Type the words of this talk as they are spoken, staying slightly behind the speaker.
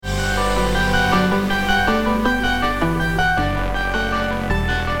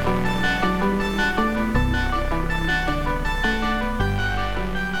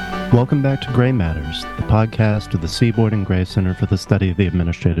Welcome back to Gray Matters, the podcast of the Seaboard and Gray Center for the Study of the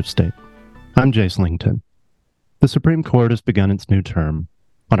Administrative State. I'm Jace Lington. The Supreme Court has begun its new term.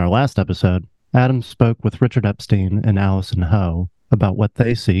 On our last episode, Adam spoke with Richard Epstein and Allison Ho about what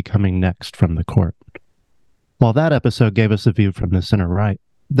they see coming next from the court. While that episode gave us a view from the center right,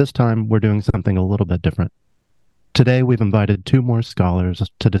 this time we're doing something a little bit different. Today we've invited two more scholars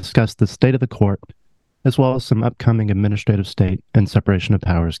to discuss the state of the court, as well as some upcoming administrative state and separation of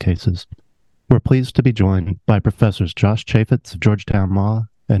powers cases. We're pleased to be joined by Professors Josh Chafetz of Georgetown Law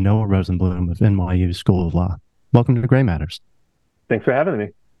and Noah Rosenblum of NYU School of Law. Welcome to Gray Matters. Thanks for having me.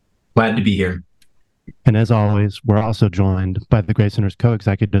 Glad to be here. And as always, we're also joined by the Gray Center's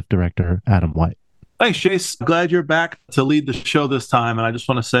co-executive director, Adam White. Thanks, Chase. Glad you're back to lead the show this time. And I just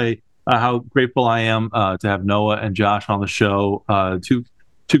want to say how grateful I am to have Noah and Josh on the show, two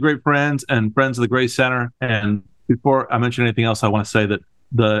great friends and friends of the Gray Center. And before I mention anything else, I want to say that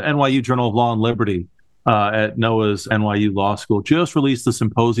the NYU Journal of Law and Liberty at Noah's NYU Law School just released the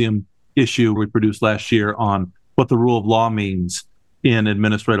symposium issue we produced last year on what the rule of law means in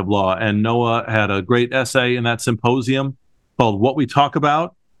administrative law. And Noah had a great essay in that symposium called What We Talk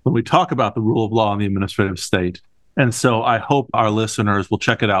About When We Talk About the Rule of Law in the Administrative State. And so I hope our listeners will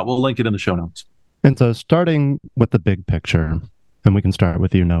check it out. We'll link it in the show notes. And so starting with the big picture, and we can start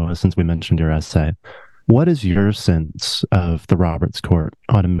with you, Noah, since we mentioned your essay. What is your sense of the Roberts Court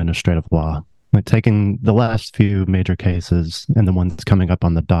on administrative law? Like, taking the last few major cases and the ones coming up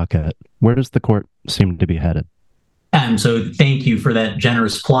on the docket, where does the court seem to be headed? So thank you for that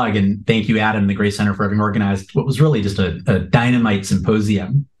generous plug, and thank you, Adam, and the Gray Center, for having organized what was really just a dynamite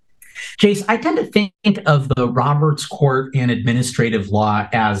symposium. Jace, I tend to think of the Roberts Court in administrative law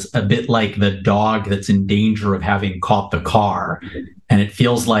as a bit like the dog that's in danger of having caught the car. And it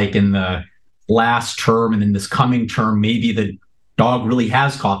feels like in the last term and in this coming term, maybe the dog really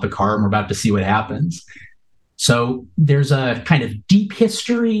has caught the car, and we're about to see what happens. So there's a kind of deep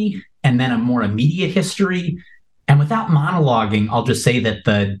history and then a more immediate history. And without monologuing, I'll just say that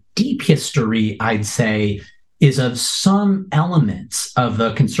the deep history, I'd say, is of some elements of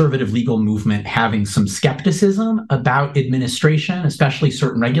the conservative legal movement having some skepticism about administration, especially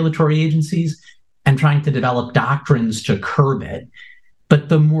certain regulatory agencies, and trying to develop doctrines to curb it. But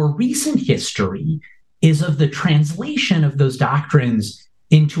the more recent history is of the translation of those doctrines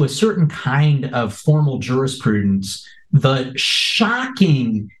into a certain kind of formal jurisprudence, the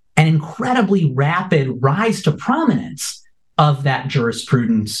shocking and incredibly rapid rise to prominence of that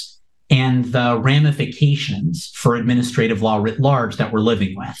jurisprudence and the ramifications for administrative law writ large that we're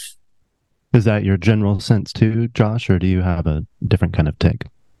living with. Is that your general sense too, Josh, or do you have a different kind of take?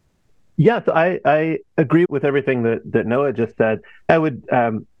 Yes, I agree with everything that Noah just said. I would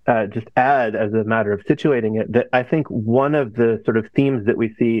just add, as a matter of situating it, that I think one of the sort of themes that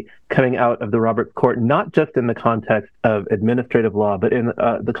we see coming out of the Roberts Court, not just in the context of administrative law, but in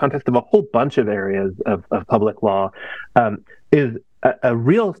the context of a whole bunch of areas of public law, is a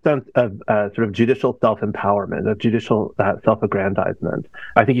real sense of sort of judicial self-empowerment, of judicial self-aggrandizement.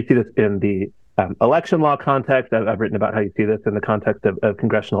 I think you see this in the election law context. I've written about how you see this in the context of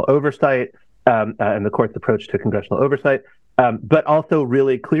congressional oversight and the court's approach to congressional oversight, but also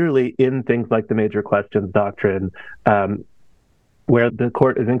really clearly in things like the major questions doctrine, where the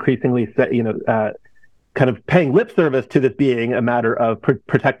court is increasingly, kind of paying lip service to this being a matter of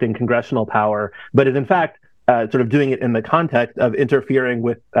protecting congressional power, but is in fact sort of doing it in the context of interfering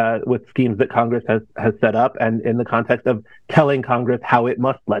with schemes that Congress has set up, and in the context of telling Congress how it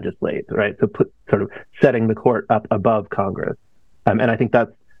must legislate, right? So sort of setting the court up above Congress. And I think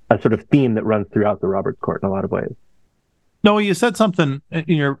that's a sort of theme that runs throughout the Roberts Court in a lot of ways. Noah, you said something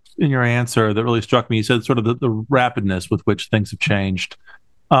in your answer that really struck me. You said sort of the rapidness with which things have changed.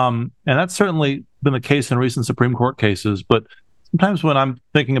 And that's certainly been the case in recent Supreme Court cases, but sometimes when I'm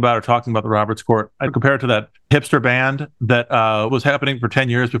thinking about or talking about the Roberts Court, I compare it to that hipster band that was happening for 10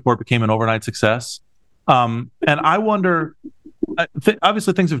 years before it became an overnight success. And I wonder,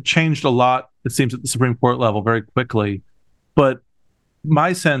 obviously things have changed a lot, it seems, at the Supreme Court level very quickly. But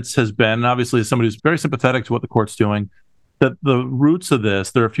my sense has been, and obviously as somebody who's very sympathetic to what the court's doing, that the roots of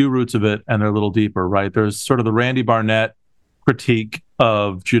this, there are a few roots of it, and they're a little deeper, right? There's sort of the Randy Barnett critique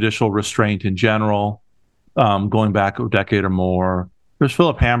of judicial restraint in general, going back a decade or more. There's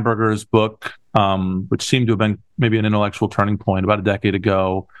Philip Hamburger's book, which seemed to have been maybe an intellectual turning point about a decade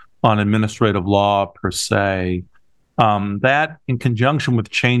ago on administrative law per se. That, in conjunction with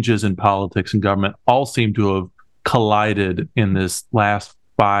changes in politics and government, all seem to have collided in this last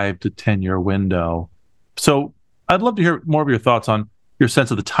 5 to 10 year window. So I'd love to hear more of your thoughts on your sense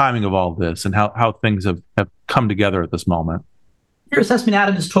of the timing of all this and how things have come together at this moment. Your assessment,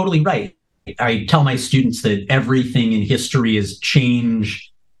 Adam, is totally right. I tell my students that everything in history is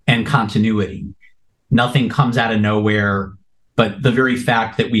change and continuity. Nothing comes out of nowhere, but the very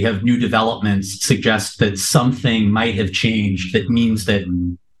fact that we have new developments suggests that something might have changed. That means that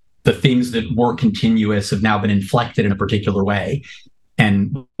the things that were continuous have now been inflected in a particular way.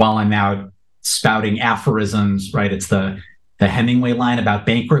 And while I'm out spouting aphorisms, right, it's the Hemingway line about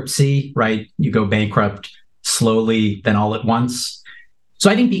bankruptcy, right? You go bankrupt slowly, then all at once. So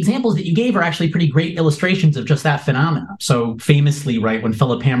I think the examples that you gave are actually pretty great illustrations of just that phenomenon. So famously, right, when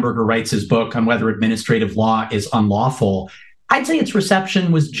Philip Hamburger writes his book on whether administrative law is unlawful, I'd say its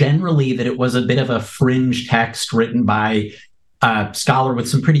reception was generally that it was a bit of a fringe text written by a scholar with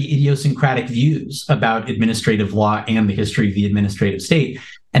some pretty idiosyncratic views about administrative law and the history of the administrative state.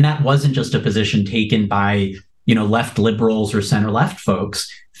 And that wasn't just a position taken by, left liberals or center left folks.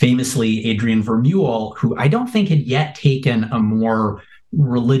 Famously, Adrian Vermeule, who I don't think had yet taken a more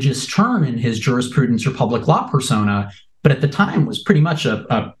religious turn in his jurisprudence or public law persona, but at the time was pretty much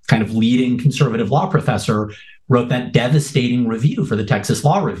a kind of leading conservative law professor, wrote that devastating review for the Texas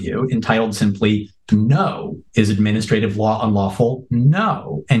Law Review entitled simply, "No. Is administrative law unlawful?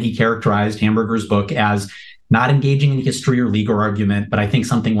 No." And he characterized Hamburger's book as not engaging in history or legal argument, but I think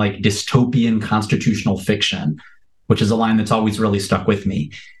something like dystopian constitutional fiction, which is a line that's always really stuck with me.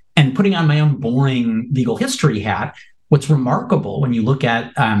 And putting on my own boring legal history hat, what's remarkable when you look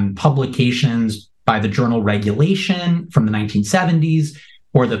at publications by the journal Regulation from the 1970s,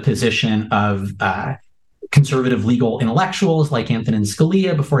 or the position of conservative legal intellectuals like Antonin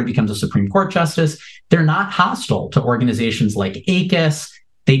Scalia before he becomes a Supreme Court justice, they're not hostile to organizations like ACUS.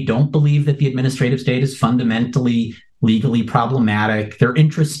 They don't believe that the administrative state is fundamentally legally problematic. They're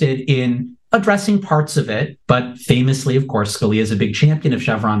interested in addressing parts of it, but famously, of course, Scalia is a big champion of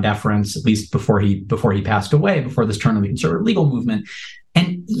Chevron deference, at least before he passed away, before this turn of the conservative legal movement.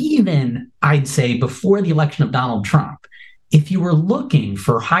 And even, I'd say, before the election of Donald Trump, if you were looking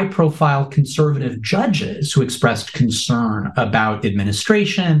for high-profile conservative judges who expressed concern about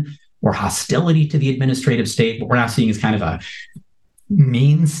administration or hostility to the administrative state, what we're now seeing is kind of a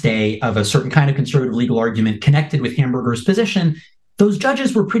mainstay of a certain kind of conservative legal argument connected with Hamburger's position, those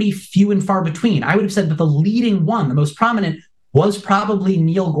judges were pretty few and far between. I would have said that the leading one, the most prominent, was probably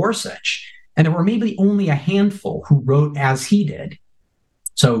Neil Gorsuch. And there were maybe only a handful who wrote as he did.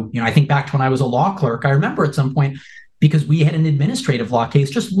 So, I think back to when I was a law clerk, I remember at some point, because we had an administrative law case,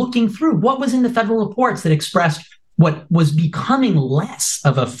 just looking through what was in the federal reports that expressed what was becoming less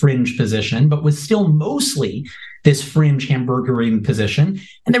of a fringe position, but was still mostly this fringe Hamburgerian position.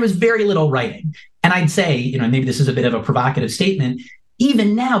 And there was very little writing. And I'd say, maybe this is a bit of a provocative statement,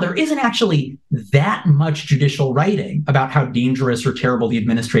 even now, there isn't actually that much judicial writing about how dangerous or terrible the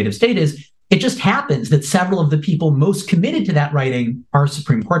administrative state is. It just happens that several of the people most committed to that writing are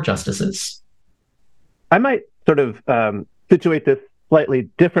Supreme Court justices. I might sort of situate this slightly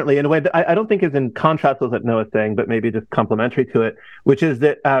differently in a way that I don't think is in contrast with what Noah's saying, but maybe just complementary to it, which is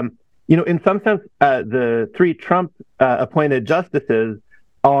that, in some sense, the three Trump appointed justices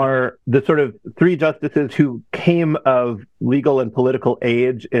are the sort of three justices who came of legal and political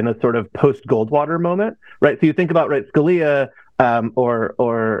age in a sort of post-Goldwater moment, right? So you think about, right, Scalia or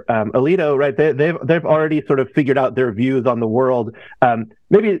Alito, right? They've already sort of figured out their views on the world.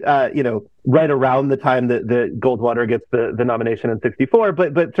 Maybe right around the time that Goldwater gets the nomination in '64,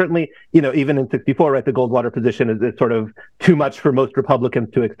 but certainly even in '64, right? The Goldwater position is sort of too much for most Republicans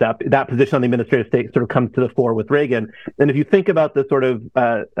to accept. That position on the administrative state sort of comes to the fore with Reagan. And if you think about the sort of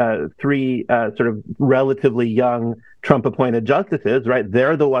three sort of relatively young Trump-appointed justices, right?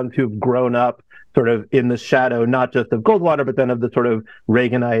 They're the ones who've grown up sort of in the shadow, not just of Goldwater, but then of the sort of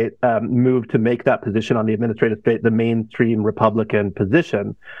Reaganite move to make that position on the administrative state the mainstream Republican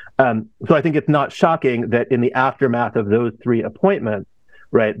position. So I think it's not shocking that in the aftermath of those three appointments,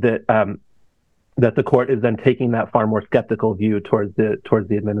 right, that the court is then taking that far more skeptical view towards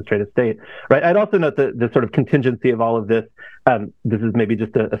the administrative state, right? I'd also note the sort of contingency of all of this. This is maybe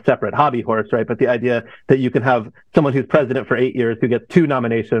just a separate hobby horse, right? But the idea that you can have someone who's president for 8 years who gets two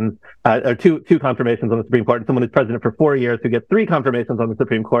nominations or two confirmations on the Supreme Court, and someone who's president for 4 years who gets three confirmations on the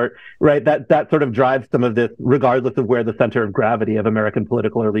Supreme Court, right? That sort of drives some of this, regardless of where the center of gravity of American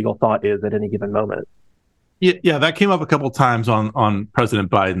political or legal thought is at any given moment. Yeah, that came up a couple of times on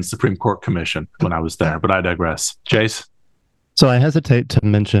President Biden's Supreme Court commission when I was there, but I digress. Jace? So I hesitate to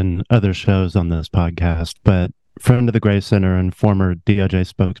mention other shows on this podcast, but friend of the Gray Center and former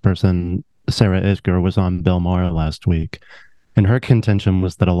DOJ spokesperson Sarah Isgur was on Bill Maher last week, and her contention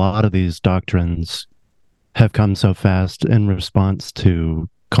was that a lot of these doctrines have come so fast in response to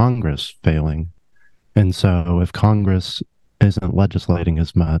Congress failing. And so if Congress isn't legislating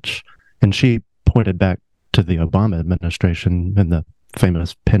as much. And she pointed back to the Obama administration in the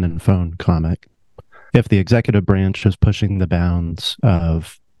famous Pen and Phone comic. If the executive branch is pushing the bounds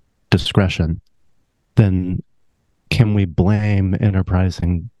of discretion, then can we blame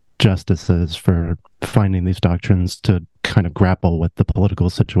enterprising justices for finding these doctrines to kind of grapple with the political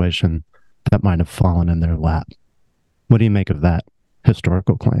situation that might have fallen in their lap? What do you make of that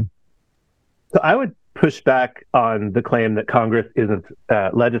historical claim? So I would push back on the claim that Congress isn't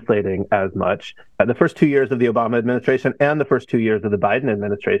legislating as much. The first 2 years of the Obama administration and the first 2 years of the Biden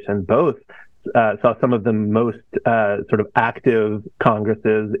administration both saw some of the most sort of active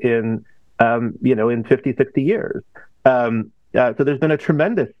Congresses in 50, 60 years. So there's been a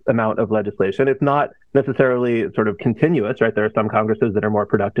tremendous amount of legislation. It's not necessarily sort of continuous, right? There are some Congresses that are more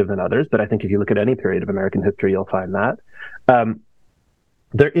productive than others, but I think if you look at any period of American history, you'll find that.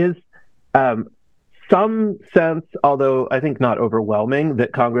 There is some sense, although I think not overwhelming,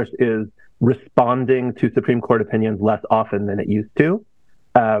 that Congress is responding to Supreme Court opinions less often than it used to.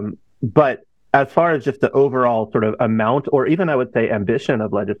 But as far as just the overall sort of amount, or even I would say ambition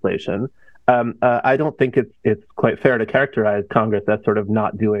of legislation, I don't think it's quite fair to characterize Congress as sort of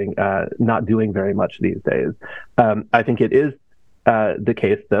not doing very much these days. I think it is the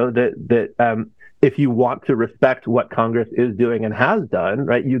case, though, that if you want to respect what Congress is doing and has done,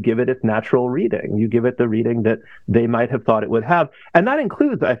 right, you give it its natural reading. You give it the reading that they might have thought it would have. And that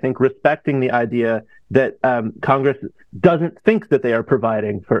includes, I think, respecting the idea that Congress doesn't think that they are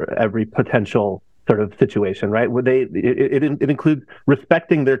providing for every potential sort of situation, right? Where it includes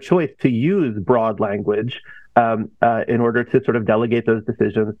respecting their choice to use broad language in order to sort of delegate those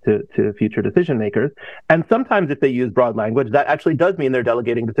decisions to future decision makers. And sometimes if they use broad language, that actually does mean they're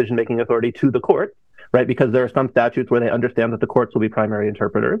delegating decision-making authority to the courts, right? Because there are some statutes where they understand that the courts will be primary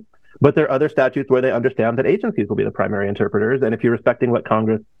interpreters, but there are other statutes where they understand that agencies will be the primary interpreters. And if you're respecting what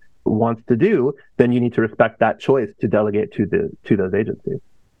Congress wants to do, then you need to respect that choice to delegate to those agencies.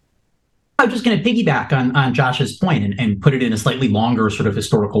 I was just going to piggyback on Josh's point and put it in a slightly longer sort of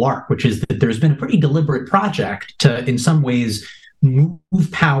historical arc, which is that there's been a pretty deliberate project to, in some ways, move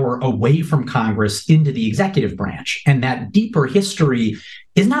power away from Congress into the executive branch. And that deeper history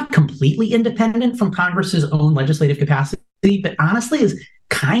is not completely independent from Congress's own legislative capacity, but honestly is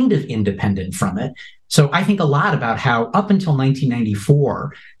kind of independent from it. So I think a lot about how up until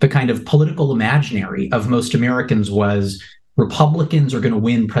 1994, the kind of political imaginary of most Americans was Republicans are going to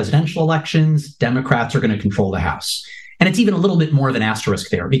win presidential elections, Democrats are going to control the House. And it's even a little bit more of an asterisk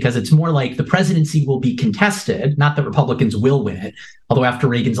there because it's more like the presidency will be contested, not that Republicans will win it, although after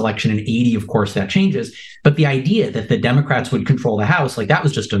Reagan's election in 80, of course, that changes. But the idea that the Democrats would control the House, like that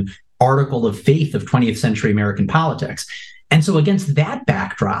was just an article of faith of 20th century American politics. And so against that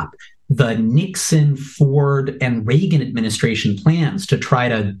backdrop, the Nixon, Ford, and Reagan administration plans to try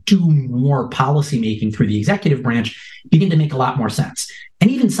to do more policymaking through the executive branch begin to make a lot more sense.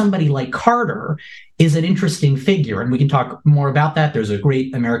 And even somebody like Carter is an interesting figure, and we can talk more about that. There's a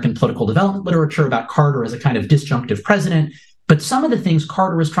great American political development literature about Carter as a kind of disjunctive president. But some of the things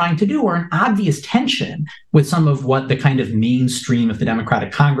Carter is trying to do are in obvious tension with some of what the kind of mainstream of the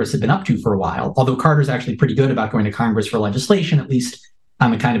Democratic Congress had been up to for a while, although Carter's actually pretty good about going to Congress for legislation, at least on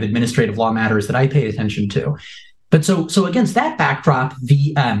the kind of administrative law matters that I pay attention to. But so against that backdrop,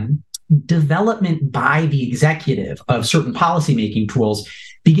 the development by the executive of certain policymaking tools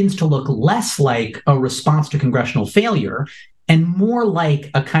begins to look less like a response to congressional failure and more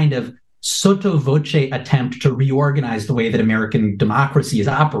like a kind of sotto voce attempt to reorganize the way that American democracy is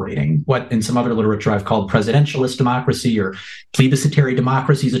operating, what in some other literature I've called presidentialist democracy or plebiscitary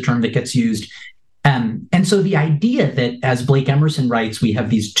democracy is a term that gets used. And so the idea that, as Blake Emerson writes, we have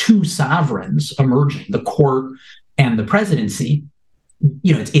these two sovereigns emerging, the court and the presidency,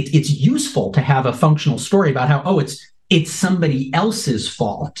 it's useful to have a functional story about how, it's somebody else's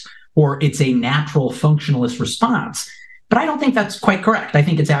fault or it's a natural functionalist response. But I don't think that's quite correct. I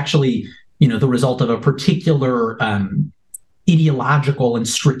think it's actually, the result of a particular ideological and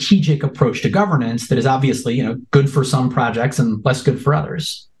strategic approach to governance that is obviously, good for some projects and less good for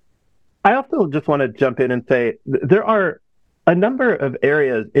others. I also just want to jump in and say there are a number of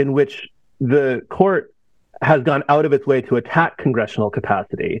areas in which the court has gone out of its way to attack congressional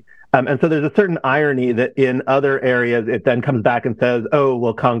capacity. And so there's a certain irony that in other areas, it then comes back and says,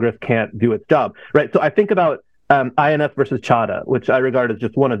 Congress can't do its job, right? So I think about INS versus Chadha, which I regard as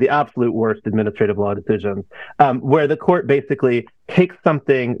just one of the absolute worst administrative law decisions, where the court basically takes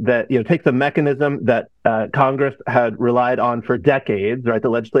something that, takes a mechanism that Congress had relied on for decades, right, the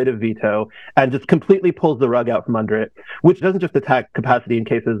legislative veto, and just completely pulls the rug out from under it, which doesn't just attack capacity in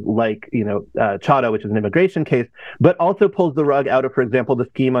cases like, Chadha, which is an immigration case, but also pulls the rug out of, for example, the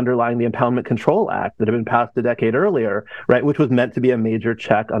scheme underlying the Impoundment Control Act that had been passed a decade earlier, right, which was meant to be a major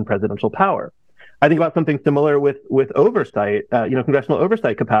check on presidential power. I think about something similar with oversight, congressional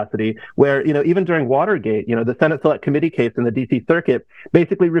oversight capacity, where, even during Watergate, the Senate Select Committee case in the D.C. Circuit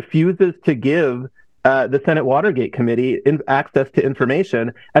basically refuses to give the Senate Watergate Committee access to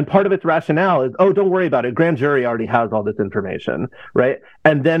information. And part of its rationale is, oh, don't worry about it. Grand jury already has all this information, right?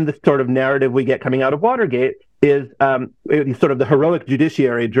 And then the sort of narrative we get coming out of Watergate is sort of the heroic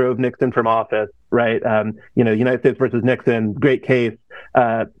judiciary drove Nixon from office, right? United States versus Nixon, great case.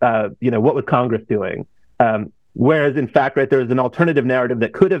 What was Congress doing? Whereas, in fact, right, there's an alternative narrative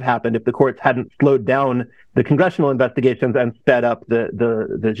that could have happened if the courts hadn't slowed down the congressional investigations and sped up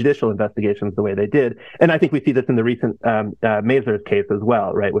the judicial investigations the way they did. And I think we see this in the recent Mazars case as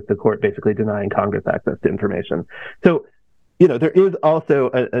well, right, with the court basically denying Congress access to information. So, there is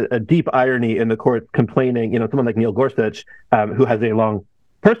also a deep irony in the courts complaining, someone like Neil Gorsuch, who has a long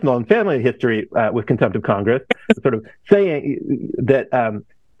personal and family history with contempt of Congress, sort of saying that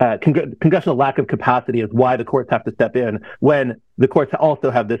congressional lack of capacity is why the courts have to step in when the courts also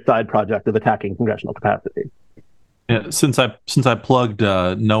have this side project of attacking congressional capacity. Yeah, since I plugged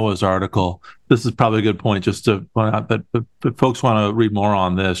Noah's article, this is probably a good point just to point out that if folks want to read more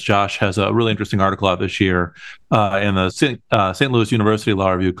on this, Josh has a really interesting article out this year in the St. Louis University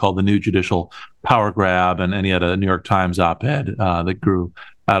Law Review called "The New Judicial Power Grab," and he had a New York Times op-ed that grew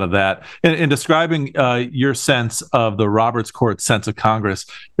out of that. In describing your sense of the Roberts Court's sense of Congress,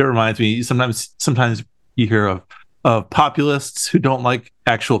 it reminds me sometimes you hear of populists who don't like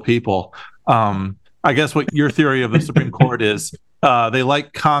actual people. I guess what your theory of the Supreme Court is, they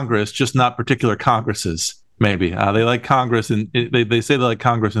like Congress, just not particular Congresses. Maybe they like Congress, and they say they like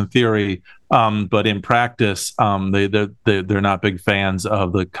Congress in theory, but in practice, they're not big fans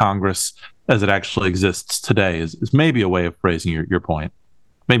of the Congress as it actually exists today. Is maybe a way of phrasing your point.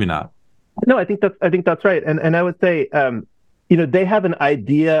 Maybe not. No, I think that's right, and I would say, they have an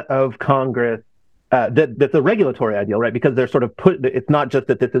idea of Congress. That's a regulatory ideal, right? Because they're sort of it's not just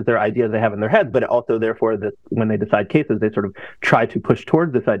that this is their idea they have in their heads, but also, therefore, that when they decide cases, they sort of try to push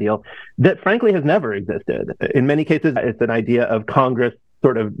towards this ideal that, frankly, has never existed. In many cases, it's an idea of Congress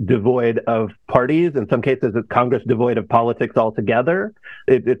sort of devoid of parties. In some cases, it's Congress devoid of politics altogether.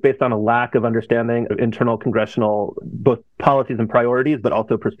 It's based on a lack of understanding of internal congressional, both policies and priorities, but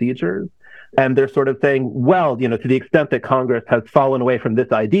also procedures. And they're sort of saying, well, to the extent that Congress has fallen away from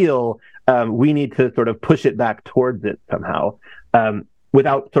this ideal, we need to sort of push it back towards it somehow,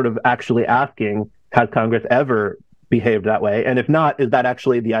 without sort of actually asking, has Congress ever behaved that way? And if not, is that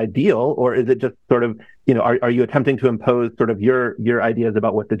actually the ideal, or is it just sort of, are you attempting to impose sort of your ideas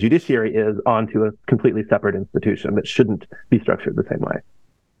about what the judiciary is onto a completely separate institution that shouldn't be structured the same way?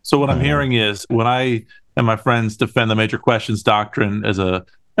 So what I'm hearing is, when I and my friends defend the major questions doctrine as a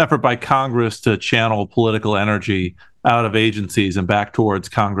effort by Congress to channel political energy out of agencies and back towards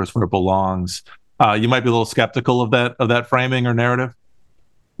Congress where it belongs, you might be a little skeptical of that framing or narrative.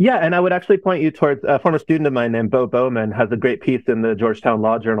 Yeah, and I would actually point you towards a former student of mine named Bo Bowman has a great piece in the Georgetown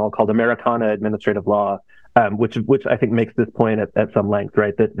Law Journal called Americana Administrative Law, which I think makes this point at some length,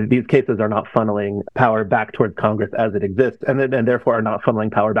 right? That these cases are not funneling power back towards Congress as it exists, and therefore are not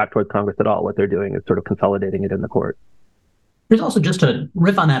funneling power back towards Congress at all. What they're doing is sort of consolidating it in the court. There's also, just to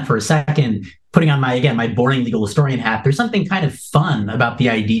riff on that for a second, putting on my boring legal historian hat, there's something kind of fun about the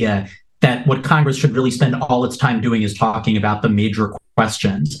idea that what Congress should really spend all its time doing is talking about the major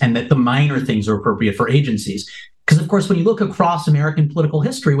questions, and that the minor things are appropriate for agencies. Because, of course, when you look across American political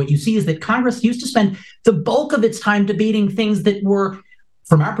history, what you see is that Congress used to spend the bulk of its time debating things that were,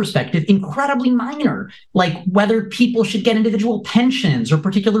 from our perspective, incredibly minor, like whether people should get individual pensions or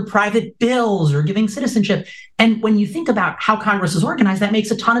particular private bills or giving citizenship. And when you think about how Congress is organized, that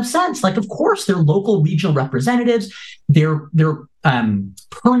makes a ton of sense. Like, of course, they're local regional representatives. They're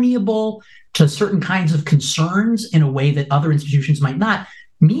permeable to certain kinds of concerns in a way that other institutions might not.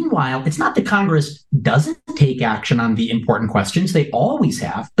 Meanwhile, it's not that Congress doesn't take action on the important questions. They always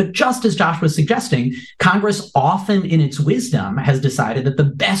have. But just as Josh was suggesting, Congress often in its wisdom has decided that the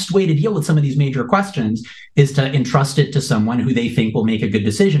best way to deal with some of these major questions is to entrust it to someone who they think will make a good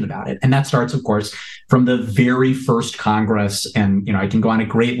decision about it. And that starts, of course, from the very first Congress. And, I can go on at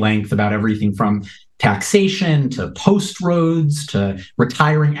great length about everything from taxation to post roads to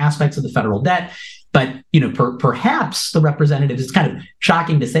retiring aspects of the federal debt. But, perhaps the representatives, it's kind of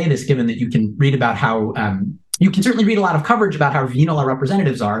shocking to say this, given that you can read about how, you can certainly read a lot of coverage about how venal our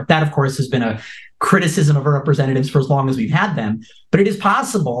representatives are. That, of course, has been a criticism of our representatives for as long as we've had them. But it is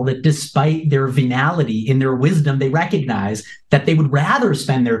possible that despite their venality, in their wisdom, they recognize that they would rather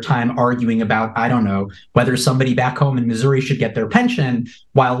spend their time arguing about, I don't know, whether somebody back home in Missouri should get their pension,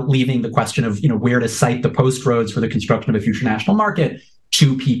 while leaving the question of, where to site the post roads for the construction of a future national market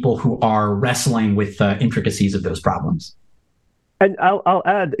to people who are wrestling with the intricacies of those problems. And I'll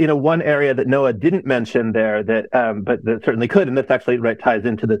add, one area that Noah didn't mention there but that certainly could, and this actually ties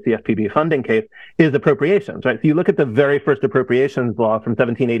into the CFPB funding case, is appropriations, right? So you look at the very first appropriations law from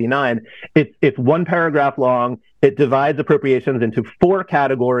 1789, it's one paragraph long. It divides appropriations into 4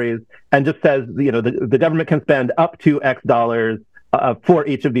 categories and just says, the government can spend up to X dollars for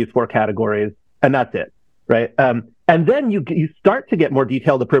each of these 4 categories, and that's it, right? And then you start to get more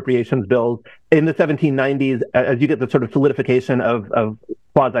detailed appropriations bills in the 1790s as you get the sort of solidification of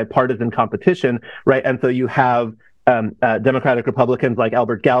quasi-partisan competition, right? And so you have Democratic Republicans like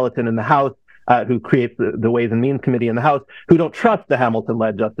Albert Gallatin in the House, who creates the Ways and Means Committee in the House, who don't trust the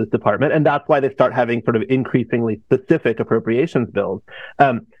Hamilton-led Justice Department. And that's why they start having sort of increasingly specific appropriations bills.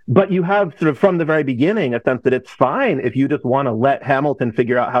 But you have sort of from the very beginning a sense that it's fine if you just want to let Hamilton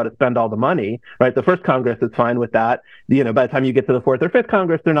figure out how to spend all the money, right? The first Congress is fine with that. By the time you get to the 4th or 5th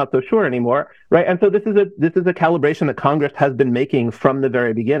Congress, they're not so sure anymore, right? And so this is a calibration that Congress has been making from the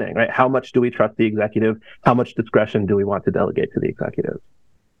very beginning, right? How much do we trust the executive? How much discretion do we want to delegate to the executive?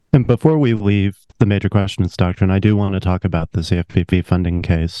 And before we leave the major questions doctrine, I do want to talk about the CFPB funding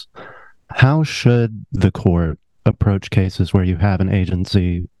case. How should the court approach cases where you have an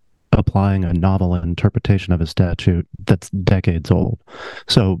agency applying a novel interpretation of a statute that's decades old?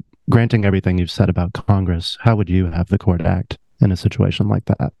 So, granting everything you've said about Congress, how would you have the court act in a situation like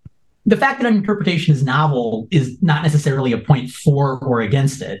that? The fact that an interpretation is novel is not necessarily a point for or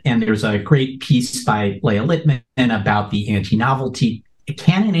against it. And there's a great piece by Leah Littman about the anti-novelty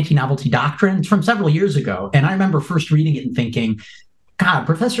doctrine from several years ago. And I remember first reading it and thinking, God,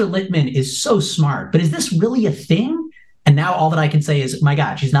 Professor Littman is so smart, but is this really a thing? And now all that I can say is, my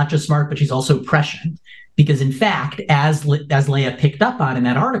God, she's not just smart, but she's also prescient. Because in fact, as Leah picked up on in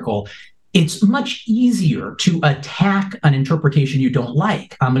that article, it's much easier to attack an interpretation you don't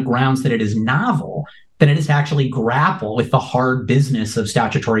like on the grounds that it is novel than it is to actually grapple with the hard business of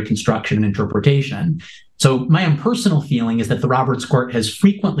statutory construction and interpretation. So my own personal feeling is that the Roberts Court has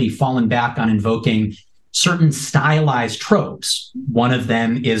frequently fallen back on invoking certain stylized tropes. One of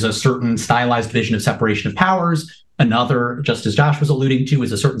them is a certain stylized vision of separation of powers. Another, just as Josh was alluding to,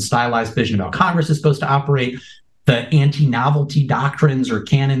 is a certain stylized vision of how Congress is supposed to operate. The anti-novelty doctrines or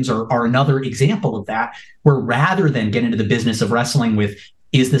canons are another example of that, where rather than get into the business of wrestling with,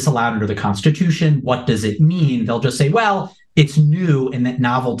 is this allowed under the Constitution? What does it mean? They'll just say, well, it's new and that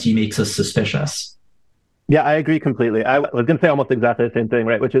novelty makes us suspicious. Yeah, I agree completely. I was going to say almost exactly the same thing,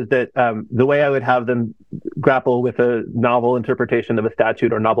 right? Which is that the way I would have them grapple with a novel interpretation of a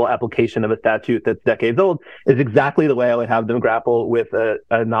statute or novel application of a statute that's decades old is exactly the way I would have them grapple with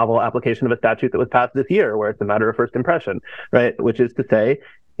a novel application of a statute that was passed this year, where it's a matter of first impression, right? Which is to say,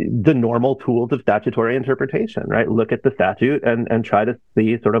 the normal tools of statutory interpretation, right? Look at the statute and try to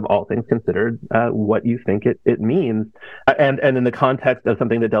see, sort of all things considered, what you think it means. And in the context of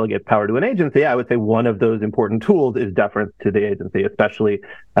something that delegates power to an agency, I would say one of those important tools is deference to the agency, especially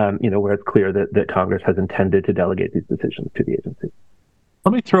where it's clear that Congress has intended to delegate these decisions to the agency.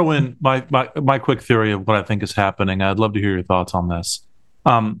 Let me throw in my quick theory of what I think is happening. I'd love to hear your thoughts on this.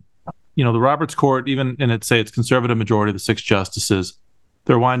 The Roberts Court, even in its conservative majority of the 6 justices,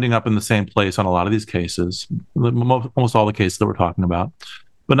 they're winding up in the same place on a lot of these cases, almost all the cases that we're talking about,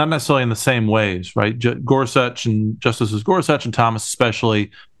 but not necessarily in the same ways, right? Justices Gorsuch and Thomas especially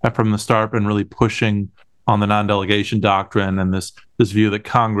have from the start been really pushing on the non-delegation doctrine and this view that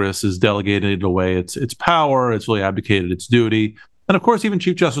Congress is delegated away its power, it's really abdicated its duty. And of course, even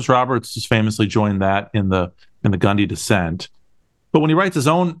Chief Justice Roberts has famously joined that in the Gundy dissent. But when he writes his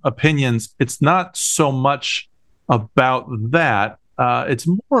own opinions, it's not so much about that. It's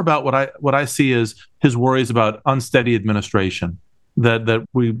more about what I see as his worries about unsteady administration, that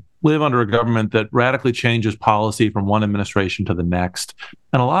we live under a government that radically changes policy from one administration to the next.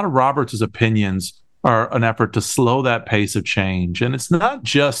 And a lot of Roberts' opinions are an effort to slow that pace of change. And it's not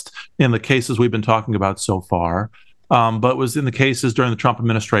just in the cases we've been talking about so far, but was in the cases during the Trump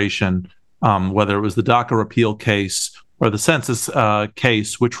administration, whether it was the DACA repeal case or the census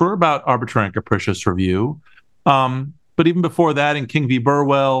case, which were about arbitrary and capricious review. But even before that, in King v.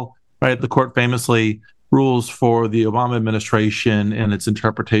 Burwell, right, the court famously rules for the Obama administration and its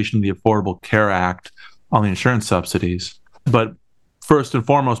interpretation of the Affordable Care Act on the insurance subsidies. But first and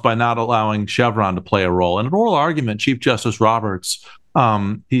foremost, by not allowing Chevron to play a role. In an oral argument, Chief Justice Roberts,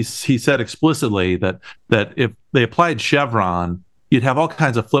 he said explicitly that if they applied Chevron, you'd have all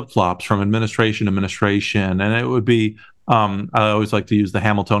kinds of flip-flops from administration to administration, and it would be, I always like to use the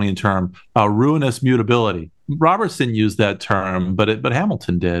Hamiltonian term, ruinous mutability. Roberts didn't use that term, but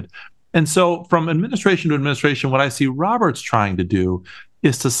Hamilton did. And so from administration to administration, what I see Roberts trying to do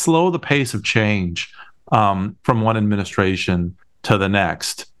is to slow the pace of change from one administration to the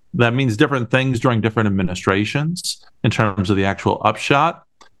next. That means different things during different administrations in terms of the actual upshot.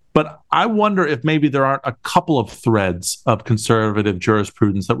 But I wonder if maybe there aren't a couple of threads of conservative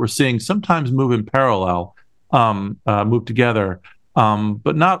jurisprudence that we're seeing sometimes move in parallel, move together,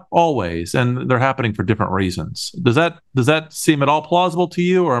 but not always, and they're happening for different reasons. Does that seem at all plausible to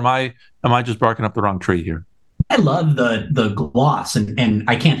you, or am I just barking up the wrong tree here? I love the gloss, and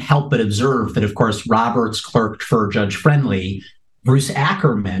I can't help but observe that, of course, Roberts clerked for Judge Friendly. Bruce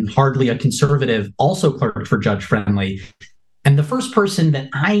Ackerman, hardly a conservative, also clerked for Judge Friendly. And the first person that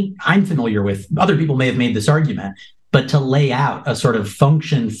I'm familiar with, other people may have made this argument, but to lay out a sort of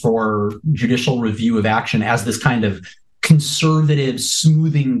function for judicial review of action as this kind of conservative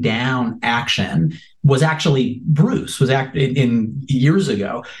smoothing down action was actually Bruce, was in years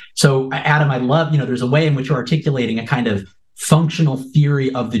ago. So Adam, I love, there's a way in which you're articulating a kind of functional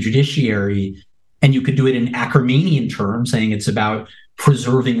theory of the judiciary, and you could do it in Ackermanian terms, saying it's about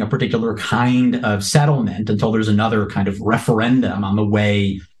preserving a particular kind of settlement until there's another kind of referendum on the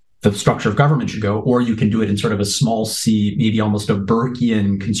way the structure of government should go, or you can do it in sort of a small c, maybe almost a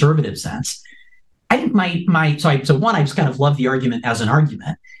Burkean conservative sense. I think so one, I just kind of love the argument as an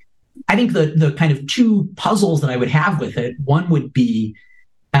argument. I think the kind of two puzzles that I would have with it, one would be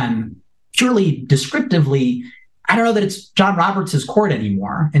purely descriptively, I don't know that it's John Roberts' court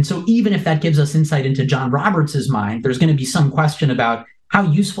anymore. And so even if that gives us insight into John Roberts' mind, there's going to be some question about how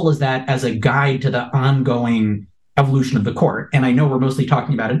useful is that as a guide to the ongoing evolution of the court. And I know we're mostly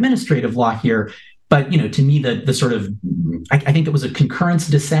talking about administrative law here, but to me, the sort of, I think it was a concurrence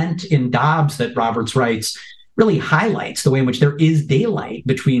dissent in Dobbs that Roberts writes really highlights the way in which there is daylight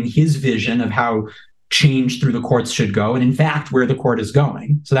between his vision of how change through the courts should go and, in fact, where the court is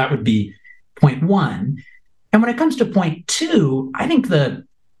going. So that would be point one. And when it comes to point two, I think the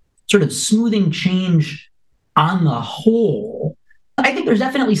sort of smoothing change on the whole, I think there's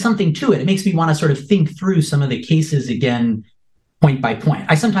definitely something to it. It makes me want to sort of think through some of the cases again, point by point.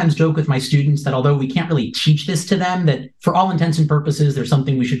 I sometimes joke with my students that although we can't really teach this to them, that for all intents and purposes, there's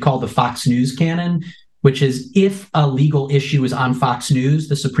something we should call the Fox News canon, which is if a legal issue is on Fox News,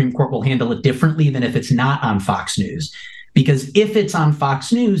 the Supreme Court will handle it differently than if it's not on Fox News. Because if it's on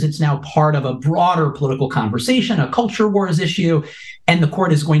Fox News, it's now part of a broader political conversation, a culture wars issue, and the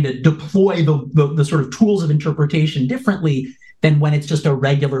court is going to deploy the sort of tools of interpretation differently than when it's just a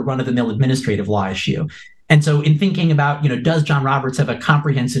regular run-of-the-mill administrative law issue. And so in thinking about, does John Roberts have a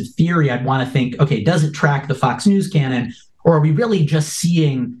comprehensive theory, I'd want to think, okay, does it track the Fox News canon, or are we really just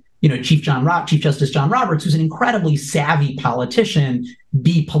seeing, Chief Justice John Roberts, who's an incredibly savvy politician,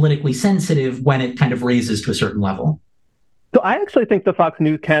 be politically sensitive when it kind of raises to a certain level? So I actually think the Fox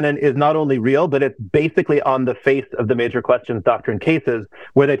News canon is not only real, but it's basically on the face of the major questions doctrine cases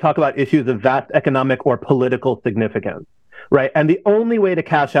where they talk about issues of vast economic or political significance, right? And the only way to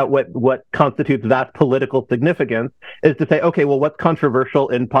cash out what constitutes vast political significance is to say, okay, well, what's controversial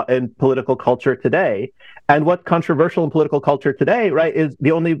in political culture today? And what's controversial in political culture today, right, is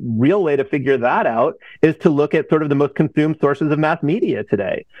the only real way to figure that out is to look at sort of the most consumed sources of mass media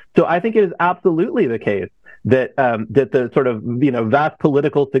today. So I think it is absolutely the case that the sort of vast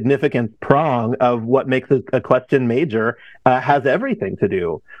political significance prong of what makes a question major has everything to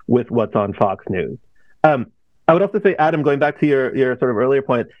do with what's on Fox News. I would also say, Adam, going back to your sort of earlier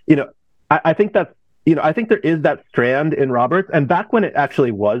point, I think that's I think there is that strand in Roberts, and back when it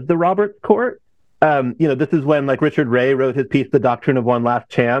actually was the Roberts court, this is when like Richard Ray wrote his piece, "The Doctrine of One Last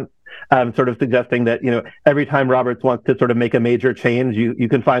Chance." Sort of suggesting that, every time Roberts wants to sort of make a major change, you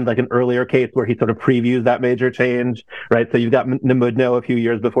can find like an earlier case where he sort of previews that major change, right? So you've got Namudno a few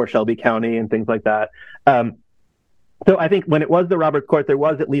years before Shelby County and things like that. So I think when it was the Roberts court, there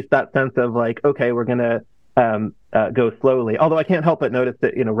was at least that sense of like, okay, we're going to go slowly. Although I can't help but notice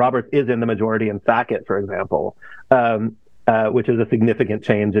that, Roberts is in the majority in Sackett, for example, which is a significant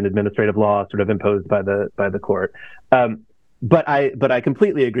change in administrative law sort of imposed by the court. But I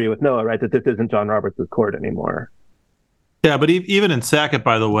completely agree with Noah, right, that this isn't John Roberts' court anymore. Yeah, but even in Sackett,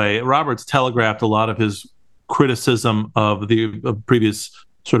 by the way, Roberts telegraphed a lot of his criticism of the previous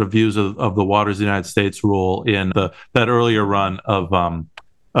sort of views of the Waters of the United States rule in that earlier run of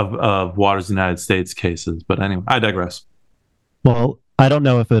Waters of the United States cases. But anyway, I digress. Well, I don't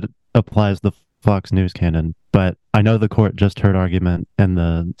know if it applies the Fox News canon, but I know the court just heard argument in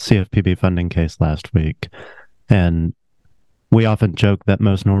the CFPB funding case last week, and we often joke that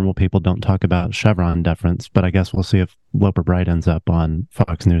most normal people don't talk about Chevron deference, but I guess we'll see if Loper Bright ends up on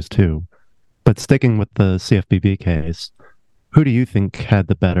Fox News too. But sticking with the CFPB case, who do you think had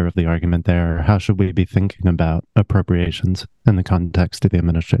the better of the argument there? Or how should we be thinking about appropriations in the context of the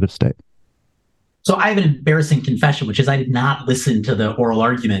administrative state? So I have an embarrassing confession, which is I did not listen to the oral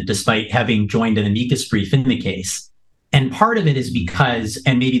argument despite having joined an amicus brief in the case. And part of it is because,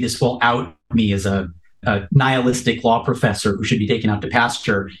 and maybe this will out me as a nihilistic law professor who should be taken out to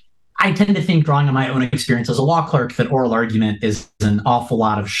pasture, I tend to think, drawing on my own experience as a law clerk, that oral argument is an awful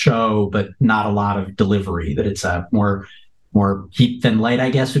lot of show, but not a lot of delivery, that it's a more heat than light, I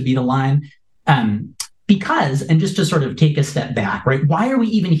guess would be the line. Because, and just to sort of take a step back, right, why are we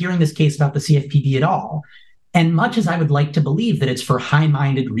even hearing this case about the CFPB at all? And much as I would like to believe that it's for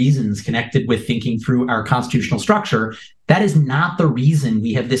high-minded reasons connected with thinking through our constitutional structure, that is not the reason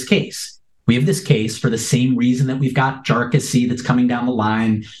we have this case. We have this case for the same reason that we've got jarcossy that's coming down the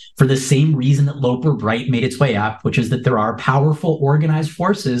line, for the same reason that Loper Bright made its way up, which is that there are powerful organized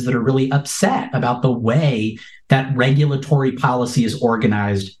forces that are really upset about the way that regulatory policy is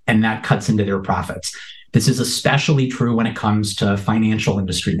organized, and that cuts into their profits. This is especially true when it comes to financial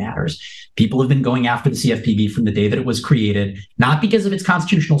industry matters. People have been going after the CFPB from the day that it was created, not because of its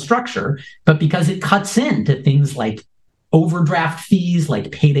constitutional structure, but because it cuts into things like overdraft fees,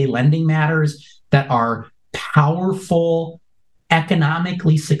 like payday lending matters that are powerful,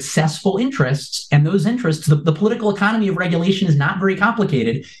 economically successful interests. And those interests, the political economy of regulation is not very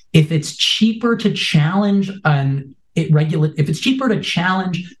complicated. If it's cheaper to challenge if it's cheaper to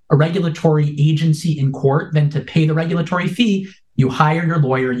challenge a regulatory agency in court than to pay the regulatory fee, you hire your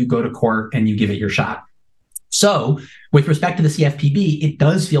lawyer, you go to court, and you give it your shot. So with respect to the CFPB, it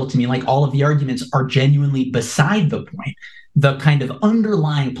does feel to me like all of the arguments are genuinely beside the point. The kind of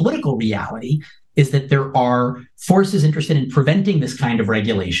underlying political reality is that there are forces interested in preventing this kind of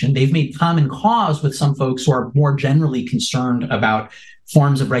regulation. They've made common cause with some folks who are more generally concerned about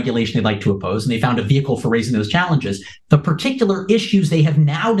forms of regulation they'd like to oppose, and they found a vehicle for raising those challenges. The particular issues they have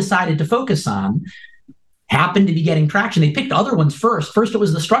now decided to focus on happen to be getting traction. They picked other ones first. First, it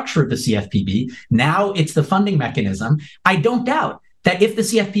was the structure of the CFPB. Now it's the funding mechanism. I don't doubt that if the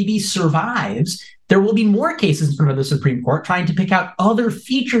CFPB survives, there will be more cases in front of the Supreme Court trying to pick out other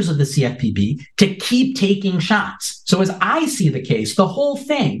features of the CFPB to keep taking shots. So as I see the case, the whole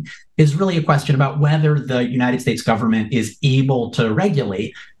thing is really a question about whether the United States government is able to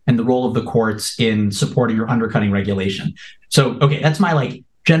regulate and the role of the courts in supporting or undercutting regulation. So, okay, that's my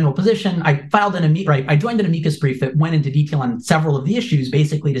general position. I joined an amicus brief that went into detail on several of the issues,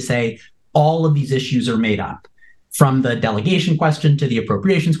 basically to say all of these issues are made up. From the delegation question to the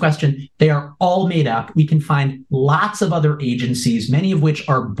appropriations question, they are all made up. We can find lots of other agencies, many of which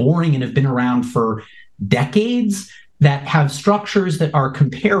are boring and have been around for decades, that have structures that are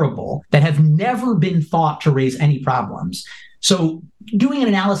comparable, that have never been thought to raise any problems. So doing an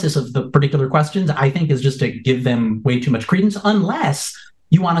analysis of the particular questions, I think, is just to give them way too much credence, unless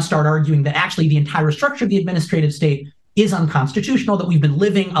you want to start arguing that actually the entire structure of the administrative state is unconstitutional, that we've been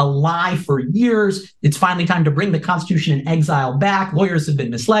living a lie for years. It's finally time to bring the Constitution in exile back. Lawyers have been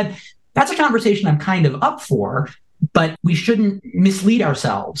misled. That's a conversation I'm kind of up for, but we shouldn't mislead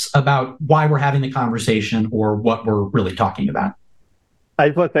ourselves about why we're having the conversation or what we're really talking about. I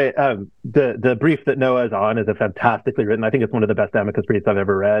just want to say the brief that Noah is on is a fantastically written. I think it's one of the best amicus briefs I've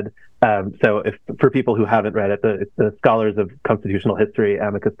ever read. So if for people who haven't read it, it's the Scholars of Constitutional History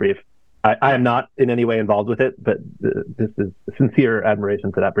amicus brief. I am not in any way involved with it, but this is sincere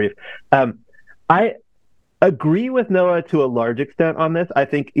admiration for that brief. I agree with Noah to a large extent on this. I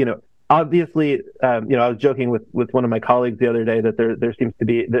think, obviously, I was joking with one of my colleagues the other day that there seems to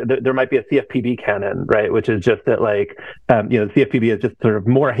be, there might be a CFPB canon, right? Which is just that the CFPB is just sort of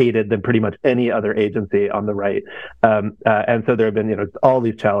more hated than pretty much any other agency on the right. And so there have been, all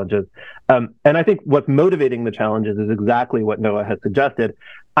these challenges. And I think what's motivating the challenges is exactly what Noah has suggested.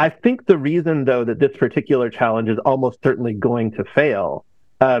 I think the reason, though, that this particular challenge is almost certainly going to fail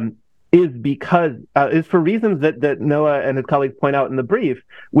is for reasons that Noah and his colleagues point out in the brief,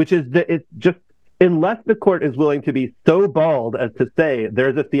 which is that it's just, unless the court is willing to be so bald as to say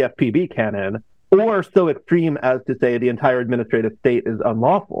there's a CFPB canon, or so extreme as to say the entire administrative state is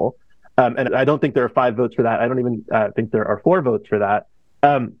unlawful, and I don't think there are 5 votes for that. I don't even think there are 4 votes for that.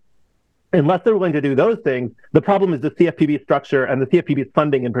 unless they're willing to do those things, the problem is the CFPB structure, and the CFPB's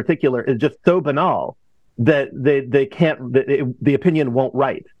funding in particular is just so banal that they can't, the opinion won't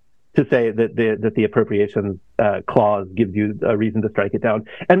write to say that the appropriations clause gives you a reason to strike it down.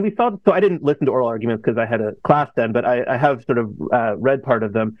 And we saw, so I didn't listen to oral arguments because I had a class then, but I have sort of read part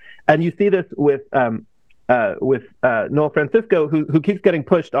of them. And you see this with Noel Francisco, who keeps getting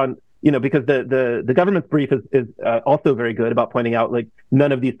pushed on, because the government's brief is also very good about pointing out, like,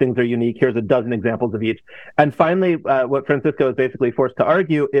 none of these things are unique. Here's a dozen examples of each. And finally, what Francisco is basically forced to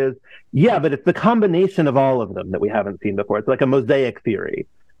argue is, yeah, but it's the combination of all of them that we haven't seen before. It's like a mosaic theory,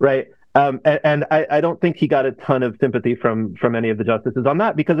 right? And I don't think he got a ton of sympathy from any of the justices on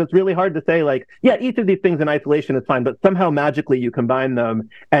that, because it's really hard to say, like, yeah, each of these things in isolation is fine, but somehow magically you combine them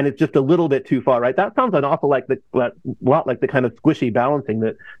and it's just a little bit too far, right? That sounds an awful lot like the kind of squishy balancing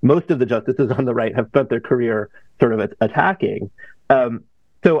that most of the justices on the right have spent their career sort of attacking.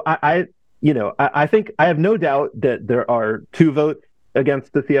 So I think I have no doubt that there are 2 votes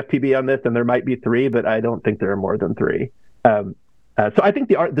against the CFPB on this, and there might be 3, but I don't think there are more than 3. So I think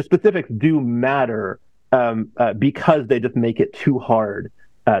the specifics do matter because they just make it too hard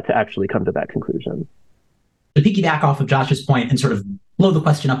to actually come to that conclusion. To piggyback off of Josh's point and sort of blow the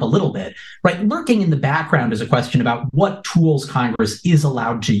question up a little bit, right? Lurking in the background is a question about what tools Congress is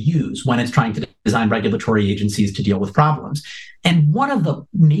allowed to use when it's trying to design regulatory agencies to deal with problems. And one of the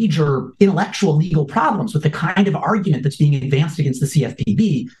major intellectual legal problems with the kind of argument that's being advanced against the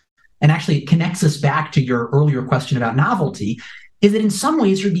CFPB, and actually it connects us back to your earlier question about novelty, is that in some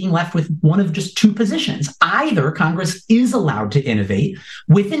ways you're being left with one of just 2 positions. Either Congress is allowed to innovate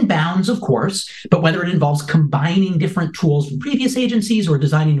within bounds, of course, but whether it involves combining different tools from previous agencies or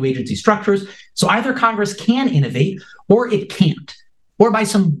designing new agency structures. So either Congress can innovate or it can't. Or by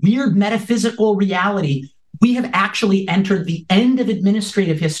some weird metaphysical reality, we have actually entered the end of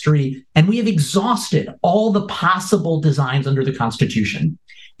administrative history and we have exhausted all the possible designs under the Constitution.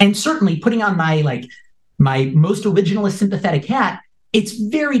 And certainly putting on my most originalist sympathetic hat, it's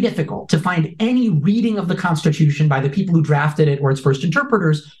very difficult to find any reading of the Constitution by the people who drafted it or its first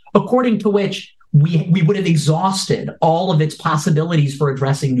interpreters, according to which we would have exhausted all of its possibilities for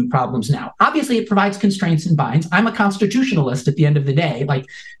addressing new problems now. Obviously, it provides constraints and binds. I'm a constitutionalist at the end of the day. Like,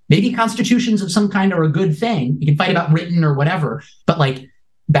 maybe constitutions of some kind are a good thing. You can fight about written or whatever, but like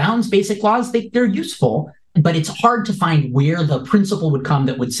bounds, basic laws, they're useful, but it's hard to find where the principle would come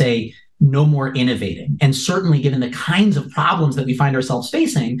that would say, no more innovating. And certainly given the kinds of problems that we find ourselves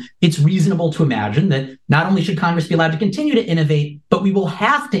facing, it's reasonable to imagine that not only should Congress be allowed to continue to innovate, but we will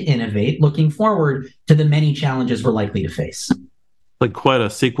have to innovate looking forward to the many challenges we're likely to face. Like quite a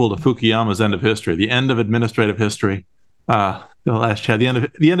sequel to Fukuyama's End of History, the end of administrative history. The last chat, the end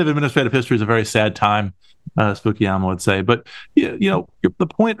of administrative history is a very sad time, as Fukuyama would say. But the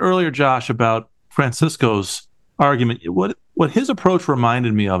point earlier, Josh, about Francisco's argument, what his approach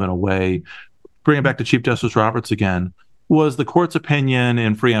reminded me of in a way, bringing it back to Chief Justice Roberts again, was the court's opinion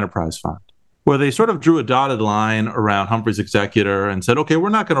in Free Enterprise Fund, where they sort of drew a dotted line around Humphrey's executor and said, okay, we're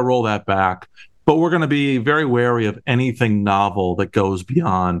not going to roll that back, but we're going to be very wary of anything novel that goes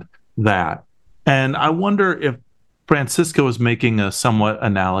beyond that. And I wonder if Francisco is making a somewhat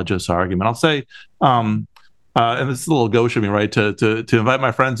analogous argument. I'll say, and this is a little gauche of me, right, to invite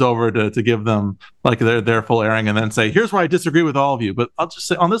my friends over to give them like their full airing and then say, here's where I disagree with all of you. But I'll just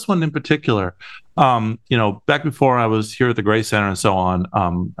say on this one in particular, back before I was here at the Gray Center and so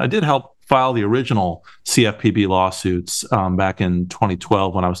on, I did help file the original CFPB lawsuits back in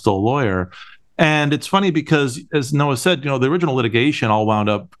 2012 when I was still a lawyer. And it's funny because, as Noah said, the original litigation all wound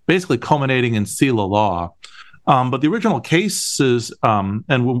up basically culminating in SELA law. But the original cases, and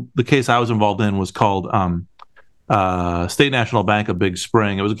the case I was involved in was called State National Bank of Big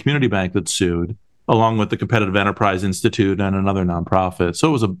Spring. It was a community bank that sued, along with the Competitive Enterprise Institute and another nonprofit. So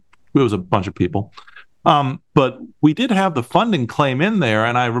it was a bunch of people. But we did have the funding claim in there,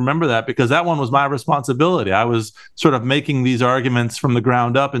 and I remember that because that one was my responsibility. I was sort of making these arguments from the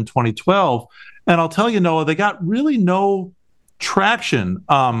ground up in 2012, and I'll tell you, Noah, they got really no traction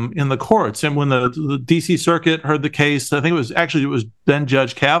in the courts. And when the D.C. Circuit heard the case, I think it was then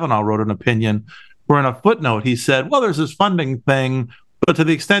Judge Kavanaugh wrote an opinion where in a footnote he said, well, there's this funding thing, but to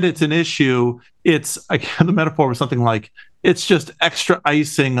the extent it's an issue, the metaphor was something like, it's just extra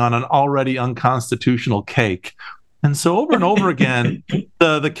icing on an already unconstitutional cake. And so over and over again,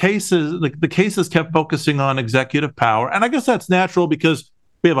 the cases kept focusing on executive power. And I guess that's natural because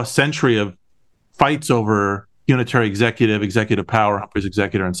we have a century of fights over unitary executive power, Humphrey's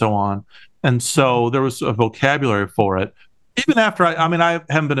executor, and so on. And so there was a vocabulary for it. Even after I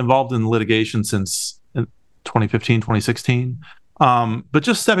haven't been involved in litigation since 2015, 2016. But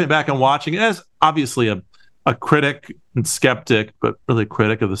just stepping back and watching it as obviously a critic and skeptic, but really a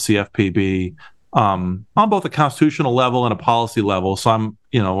critic of the CFPB on both a constitutional level and a policy level. So I'm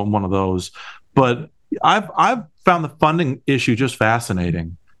one of those. But I've found the funding issue just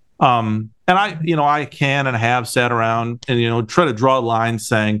fascinating. And I can and have sat around and, try to draw lines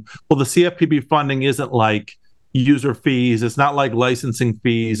saying, well, the CFPB funding isn't like user fees. It's not like licensing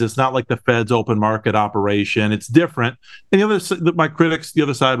fees. It's not like the Fed's open market operation. It's different. And my critics, the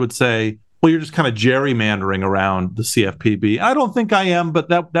other side would say, well, you're just kind of gerrymandering around the CFPB. I don't think I am, but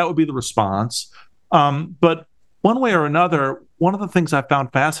that would be the response. But one way or another, one of the things I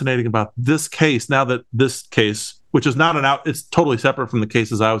found fascinating about this case, now that this case, which is it's totally separate from the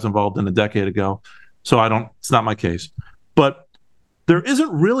cases I was involved in a decade ago. So it's not my case, but there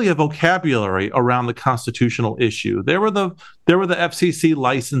isn't really a vocabulary around the constitutional issue. There were the FCC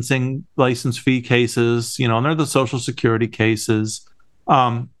license fee cases, and there are the Social Security cases.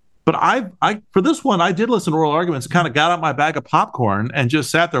 But I for this one, I did listen to oral arguments, kind of got out my bag of popcorn and just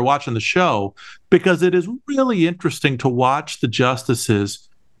sat there watching the show, because it is really interesting to watch the justices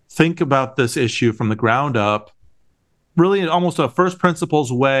think about this issue from the ground up, really in almost a first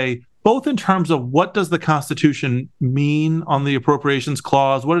principles way, both in terms of what does the Constitution mean on the appropriations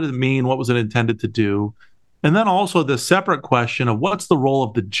clause, what did it mean, what was it intended to do, and then also the separate question of what's the role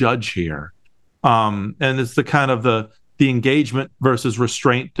of the judge here, and it's the kind of the engagement versus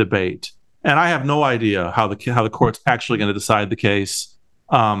restraint debate. And I have no idea how the court's actually going to decide the case.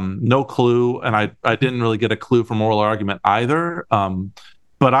 No clue, and I didn't really get a clue from oral argument either.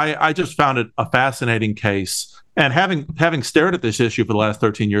 But I just found it a fascinating case. And having stared at this issue for the last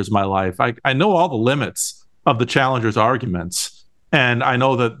 13 years of my life, I know all the limits of the challenger's arguments. And I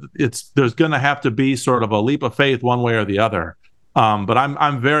know that there's going to have to be sort of a leap of faith one way or the other. But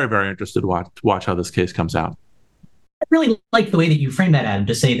I'm very, very interested to watch how this case comes out. I really like the way that you frame that, Adam,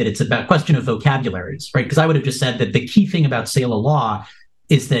 to say that it's about question of vocabularies, right? Because I would have just said that the key thing about Saylor law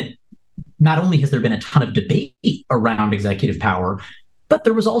is that not only has there been a ton of debate around executive power, but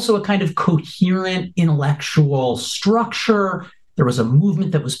there was also a kind of coherent intellectual structure. There was a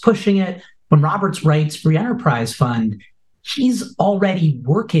movement that was pushing it. When Roberts writes Free Enterprise Fund, he's already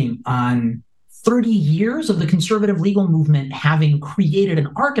working on 30 years of the conservative legal movement having created an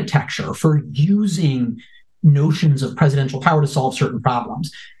architecture for using notions of presidential power to solve certain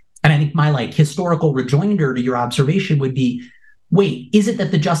problems. And I think my historical rejoinder to your observation would be, wait, is it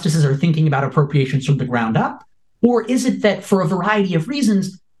that the justices are thinking about appropriations from the ground up? Or is it that for a variety of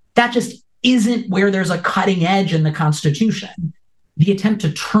reasons, that just isn't where there's a cutting edge in the Constitution? The attempt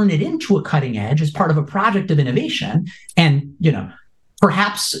to turn it into a cutting edge is part of a project of innovation. And,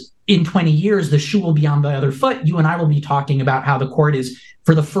 perhaps in 20 years, the shoe will be on the other foot. You and I will be talking about how the court is,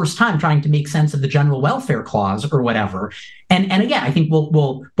 for the first time, trying to make sense of the general welfare clause or whatever. And again, I think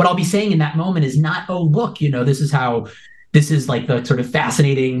what I'll be saying in that moment is not, oh, look, this is like the sort of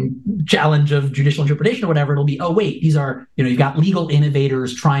fascinating challenge of judicial interpretation or whatever. It'll be, oh, wait, these are, you've got legal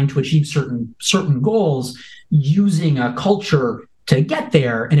innovators trying to achieve certain goals using a culture to get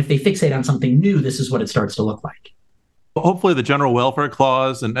there. And if they fixate on something new, this is what it starts to look like. Hopefully the general welfare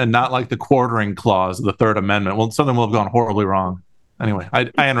clause and not like the quartering clause of the Third Amendment. Well, something will have gone horribly wrong. Anyway, I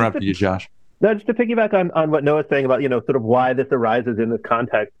interrupted you, Josh. No, just to piggyback on what Noah's saying about, sort of why this arises in this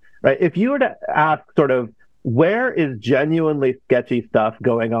context, right? If you were to ask sort of where is genuinely sketchy stuff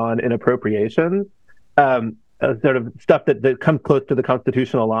going on in appropriations, sort of stuff that comes close to the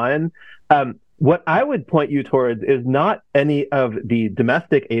constitutional line, what I would point you towards is not any of the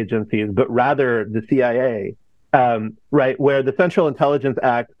domestic agencies, but rather the CIA, right, where the Central Intelligence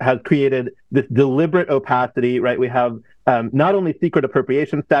Act has created this deliberate opacity, right? We have not only secret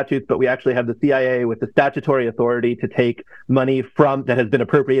appropriation statutes, but we actually have the CIA with the statutory authority to take money that has been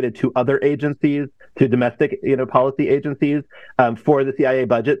appropriated to other agencies, to domestic, policy agencies, for the CIA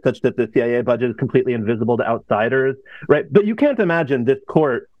budget, such that the CIA budget is completely invisible to outsiders, right? But you can't imagine this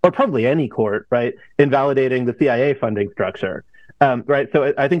court, or probably any court, right, invalidating the CIA funding structure. Right.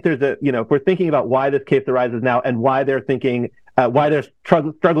 So I think there's if we're thinking about why this case arises now and why they're thinking, why they're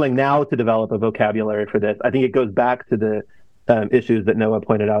struggling now to develop a vocabulary for this, I think it goes back to the issues that Noah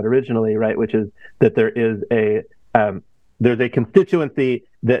pointed out originally, right, which is that there's a constituency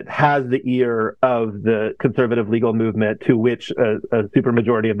that has the ear of the conservative legal movement to which a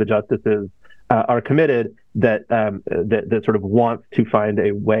supermajority of the justices are committed, that sort of wants to find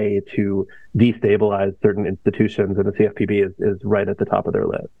a way to destabilize certain institutions, and the CFPB is right at the top of their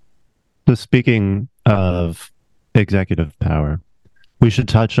list. So speaking of executive power, we should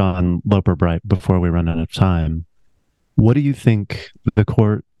touch on Loper-Bright before we run out of time. What do you think the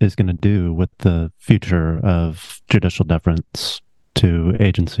court is going to do with the future of judicial deference to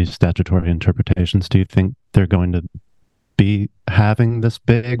agency statutory interpretations, do you think they're going to be having this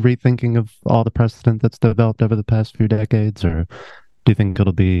big rethinking of all the precedent that's developed over the past few decades, or do you think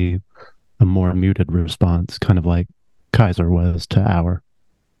it'll be a more muted response, kind of like Kaiser was to Auer?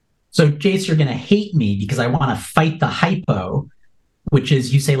 So, Jace, you're going to hate me because I want to fight the hypo, which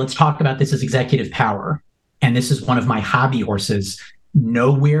is you say, let's talk about this as executive power. And this is one of my hobby horses.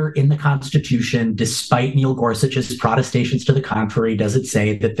 Nowhere in the Constitution, despite Neil Gorsuch's protestations to the contrary, does it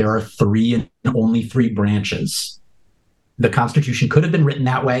say that there are three and only three branches. The Constitution could have been written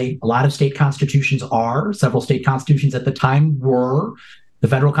that way. A lot of state constitutions are. Several state constitutions at the time were. The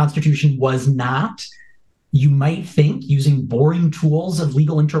federal Constitution was not. You might think, using boring tools of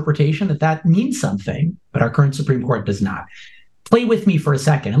legal interpretation, that that means something, but our current Supreme Court does not. Play with me for a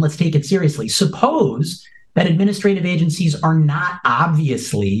second, and let's take it seriously. Suppose that administrative agencies are not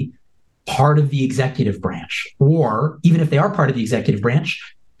obviously part of the executive branch, or even if they are part of the executive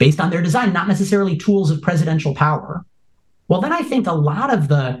branch, based on their design, not necessarily tools of presidential power. Well, then I think a lot of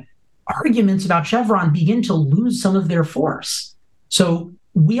the arguments about Chevron begin to lose some of their force. So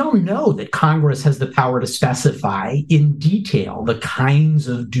we all know that Congress has the power to specify in detail the kinds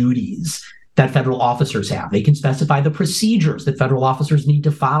of duties that federal officers have. They can specify the procedures that federal officers need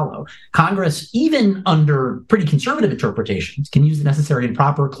to follow. Congress, even under pretty conservative interpretations, can use the necessary and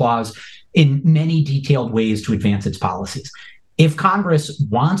proper clause in many detailed ways to advance its policies. If Congress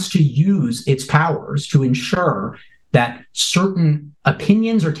wants to use its powers to ensure that certain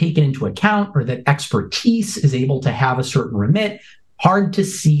opinions are taken into account or that expertise is able to have a certain remit, hard to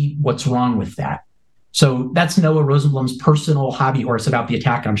see what's wrong with that. So that's Noah Rosenblum's personal hobby horse about the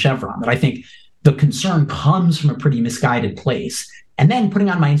attack on Chevron, that I think the concern comes from a pretty misguided place. And then putting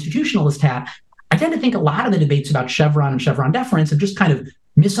on my institutionalist hat, I tend to think a lot of the debates about Chevron and Chevron deference have just kind of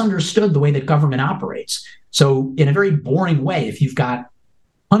misunderstood the way that government operates. So in a very boring way, if you've got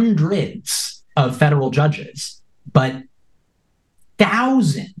hundreds of federal judges, but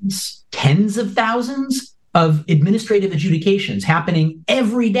thousands, tens of thousands of administrative adjudications happening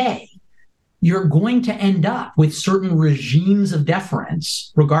every day, you're going to end up with certain regimes of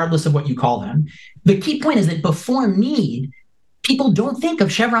deference, regardless of what you call them. The key point is that before Meade, people don't think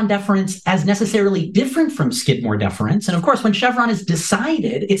of Chevron deference as necessarily different from Skidmore deference. And of course, when Chevron is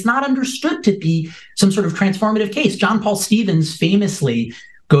decided, it's not understood to be some sort of transformative case. John Paul Stevens famously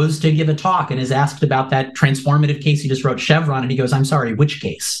goes to give a talk and is asked about that transformative case he just wrote, Chevron, and he goes, I'm sorry, which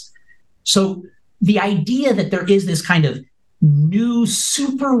case? So the idea that there is this kind of new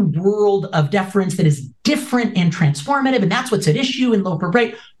super world of deference that is different and transformative, and that's what's at issue in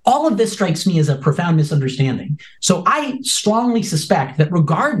Loper-Bright, all of this strikes me as a profound misunderstanding. So I strongly suspect that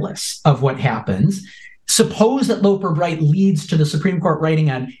regardless of what happens, suppose that Loper-Bright leads to the Supreme Court writing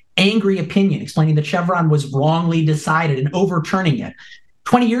an angry opinion explaining that Chevron was wrongly decided and overturning it.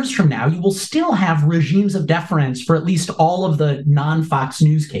 20 years from now, you will still have regimes of deference for at least all of the non-Fox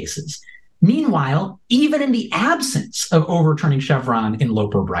News cases. Meanwhile, even in the absence of overturning Chevron in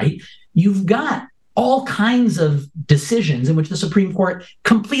Loper-Bright, you've got all kinds of decisions in which the Supreme Court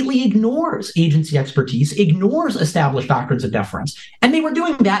completely ignores agency expertise, ignores established doctrines of deference. And they were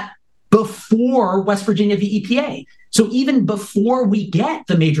doing that before West Virginia v. EPA. So even before we get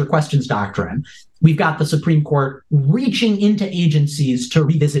the major questions doctrine, we've got the Supreme Court reaching into agencies to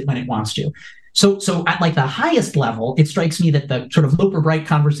revisit when it wants to. So at like the highest level, it strikes me that the sort of Loper-Bright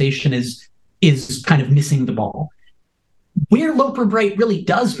conversation is kind of missing the ball. Where Loper-Bright really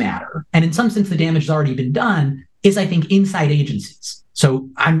does matter, and in some sense the damage has already been done, is I think inside agencies. So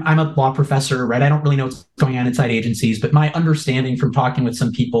I'm a law professor, right? I don't really know what's going on inside agencies, but my understanding from talking with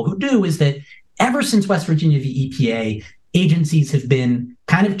some people who do is that ever since West Virginia v. EPA, agencies have been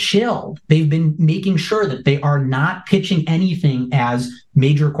kind of chilled. They've been making sure that they are not pitching anything as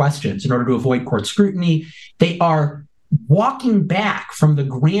major questions in order to avoid court scrutiny. They are walking back from the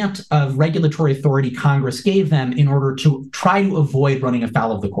grant of regulatory authority Congress gave them in order to try to avoid running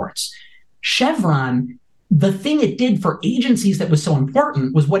afoul of the courts. Chevron, the thing it did for agencies that was so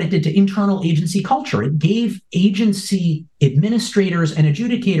important was what it did to internal agency culture. It gave agency administrators and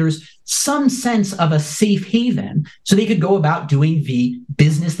adjudicators some sense of a safe haven so they could go about doing the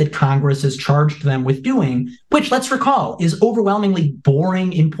business that Congress has charged them with doing, which, let's recall, is overwhelmingly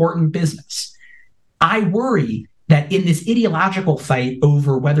boring, important business. I worry that in this ideological fight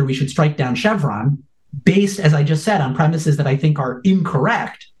over whether we should strike down Chevron, based, as I just said, on premises that I think are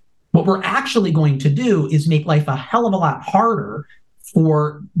incorrect, what we're actually going to do is make life a hell of a lot harder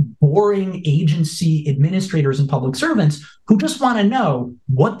for boring agency administrators and public servants who just want to know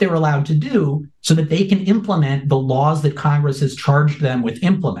what they're allowed to do so that they can implement the laws that Congress has charged them with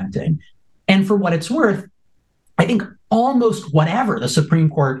implementing. And for what it's worth, I think almost whatever the Supreme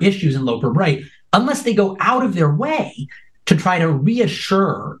Court issues in Loper Bright, unless they go out of their way to try to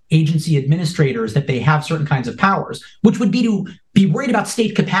reassure agency administrators that they have certain kinds of powers, which would be to be worried about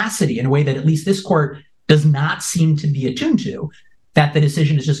state capacity in a way that at least this court does not seem to be attuned to, that the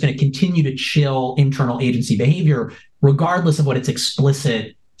decision is just going to continue to chill internal agency behavior, regardless of what its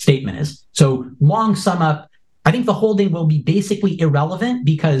explicit statement is. So long sum up, I think the holding will be basically irrelevant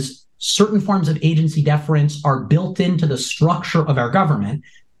because certain forms of agency deference are built into the structure of our government.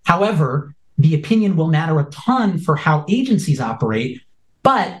 However, the opinion will matter a ton for how agencies operate,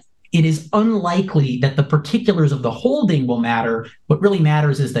 but it is unlikely that the particulars of the holding will matter. What really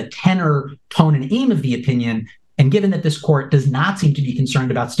matters is the tenor, tone, and aim of the opinion. And given that this court does not seem to be concerned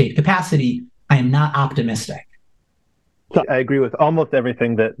about state capacity, I am not optimistic. So I agree with almost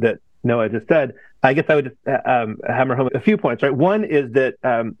everything that Noah just said. I guess I would just hammer home a few points, right? One is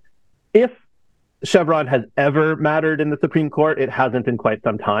that if Chevron has ever mattered in the Supreme Court, it hasn't in quite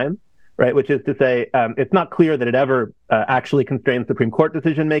some time, right? Which is to say, it's not clear that it ever actually constrained Supreme Court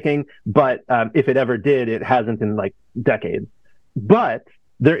decision-making, but if it ever did, it hasn't in like decades. But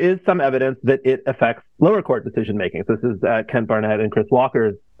there is some evidence that it affects lower court decision-making. So this is Kent Barnett and Chris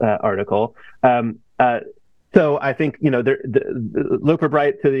Walker's article. So I think, the Loper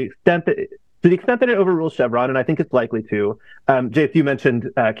Bright, to the extent that it overrules Chevron, and I think it's likely to. Jace, you mentioned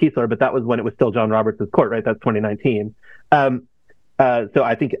Kiesler, but that was when it was still John Roberts' court, right? That's 2019. So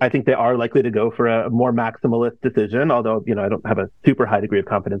I think they are likely to go for a more maximalist decision, although, I don't have a super high degree of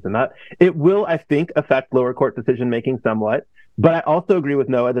confidence in that. It will, I think, affect lower court decision-making somewhat. But I also agree with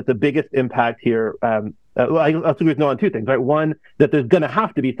Noah that the biggest impact here, I also agree with Noah on two things, right? One, that there's going to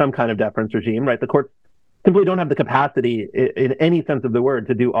have to be some kind of deference regime, right? The courts simply don't have the capacity in any sense of the word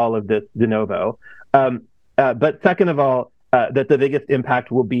to do all of this de novo. But second of all, that the biggest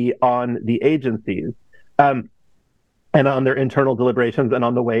impact will be on the agencies and on their internal deliberations and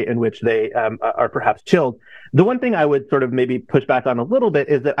on the way in which they are perhaps chilled. The one thing I would sort of maybe push back on a little bit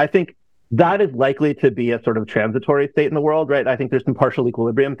is that I think that is likely to be a sort of transitory state in the world, right? I think there's some partial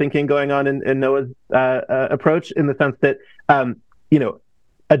equilibrium thinking going on in Noah's approach, in the sense that,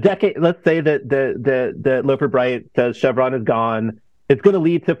 a decade, let's say that the Loper Bright says Chevron is gone. It's going to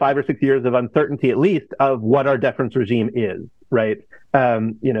lead to 5 or 6 years of uncertainty, at least, of what our deference regime is, right?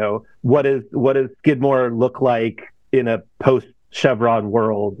 What does Skidmore look like in a post-Chevron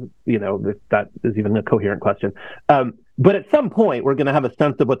world? If that is even a coherent question. But at some point, we're going to have a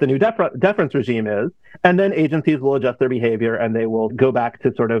sense of what the new deference regime is, and then agencies will adjust their behavior, and they will go back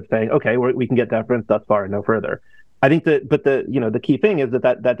to sort of saying, okay, we can get deference thus far and no further. I think the key thing is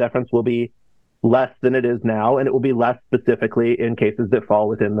that deference will be less than it is now, and it will be less specifically in cases that fall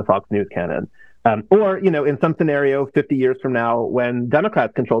within the Fox News canon. Or, in some scenario 50 years from now, when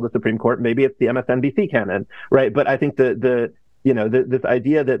Democrats control the Supreme Court, maybe it's the MSNBC canon, right? But I think this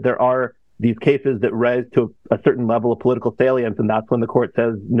idea that there are these cases that rise to a certain level of political salience, and that's when the court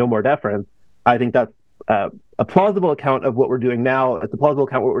says no more deference, I think that's a plausible account of what we're doing now. It's a plausible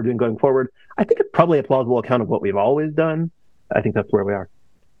account of what we're doing going forward. I think it's probably a plausible account of what we've always done. I think that's where we are.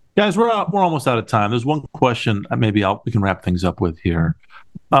 Guys, we're almost out of time. There's one question maybe we can wrap things up with here.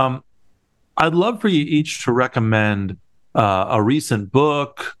 I'd love for you each to recommend a recent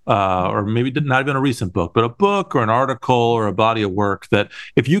book, or maybe not even a recent book, but a book or an article or a body of work that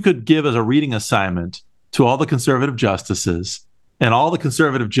if you could give as a reading assignment to all the conservative justices and all the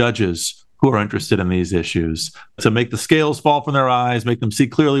conservative judges who are interested in these issues, to make the scales fall from their eyes, make them see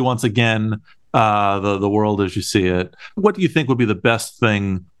clearly once again the world as you see it. What do you think would be the best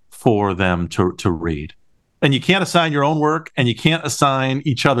thing for them to read? And you can't assign your own work, and you can't assign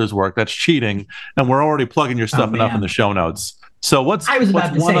each other's work. That's cheating. And we're already plugging your stuff enough in the show notes. So I was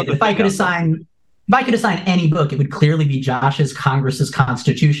about to say, if I could assign any book, it would clearly be Josh's Congress's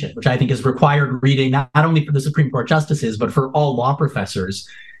Constitution, which I think is required reading not only for the Supreme Court justices, but for all law professors.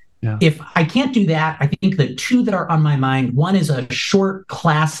 Yeah. If I can't do that, I think the two that are on my mind, one is a short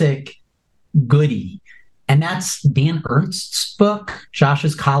classic goodie, and that's Dan Ernst's book,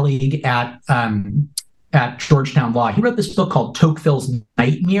 Josh's colleague at Georgetown Law. He wrote this book called Tocqueville's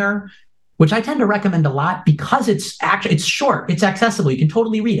Nightmare, which I tend to recommend a lot because it's short, it's accessible, you can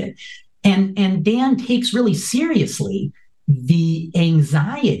totally read it. And Dan takes really seriously the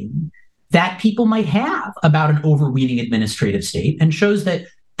anxiety that people might have about an overweening administrative state, and shows that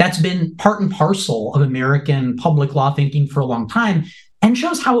that's been part and parcel of American public law thinking for a long time, and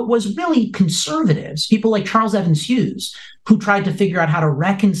shows how it was really conservatives, people like Charles Evans Hughes, who tried to figure out how to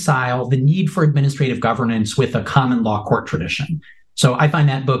reconcile the need for administrative governance with a common law court tradition. So I find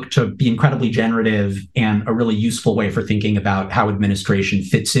that book to be incredibly generative and a really useful way for thinking about how administration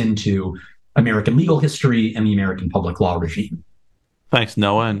fits into American legal history and the American public law regime. Thanks,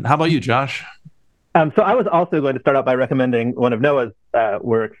 Noah. And how about you, Josh? So I was also going to start out by recommending one of Noah's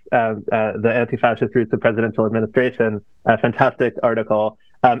works, The Anti-Fascist Roots of Presidential Administration, a fantastic article,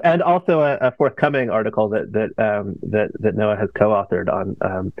 and also a forthcoming article that Noah has co-authored on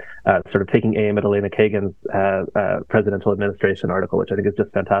sort of taking aim at Elena Kagan's presidential administration article, which I think is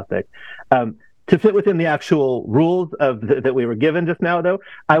just fantastic. To fit within the actual rules that we were given just now, though,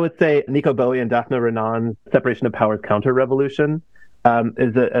 I would say Nico Bowie and Daphne Renan's Separation of Powers Counter-Revolution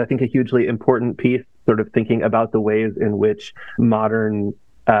is, I think, a hugely important piece, sort of thinking about the ways in which modern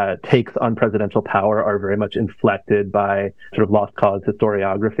takes on presidential power are very much inflected by sort of lost cause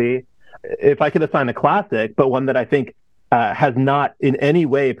historiography. If I could assign a classic, but one that I think has not in any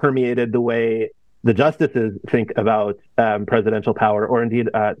way permeated the way the justices think about presidential power, or indeed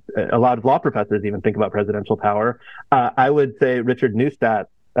a lot of law professors even think about presidential power, I would say Richard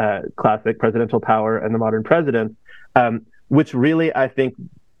Neustadt's classic, Presidential Power and the Modern President, which really, I think,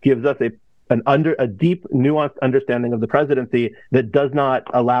 gives us a deep, nuanced understanding of the presidency that does not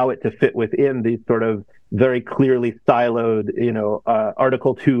allow it to fit within these sort of very clearly siloed,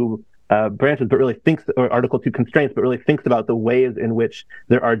 Article 2 branches, but really thinks, or Article 2 constraints, but really thinks about the ways in which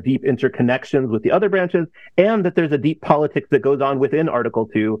there are deep interconnections with the other branches, and that there's a deep politics that goes on within Article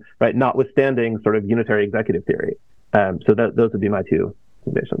 2, right, notwithstanding sort of unitary executive theory. So those would be my two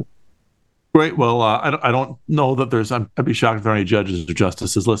recommendations. Great. Well, I don't know that I'd be shocked if there are any judges or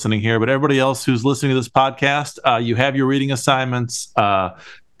justices listening here, but everybody else who's listening to this podcast, you have your reading assignments,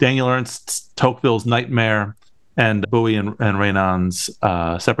 Daniel Ernst's Tocqueville's Nightmare, and Bowie and Renan's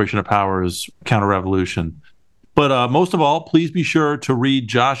Separation of Powers Counter-Revolution. But most of all, please be sure to read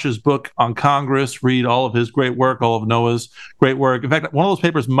Josh's book on Congress, read all of his great work, all of Noah's great work. In fact, one of those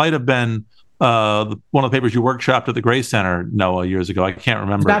papers might have been one of the papers you workshopped at the Gray Center, Noah, years ago. I can't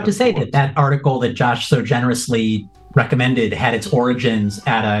remember. I was about to say that article that Josh so generously recommended had its origins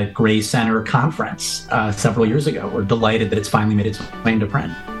at a Gray Center conference several years ago. We're delighted that it's finally made its way into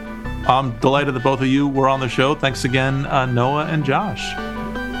print. I'm delighted that both of you were on the show. Thanks again, Noah and Josh.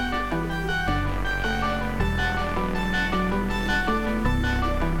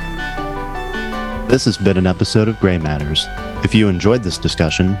 This has been an episode of Gray Matters. If you enjoyed this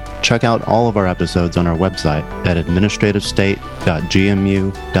discussion, check out all of our episodes on our website at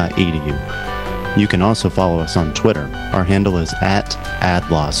administrativestate.gmu.edu. You can also follow us on Twitter. Our handle is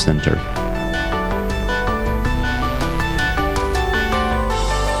 @AdLawCenter.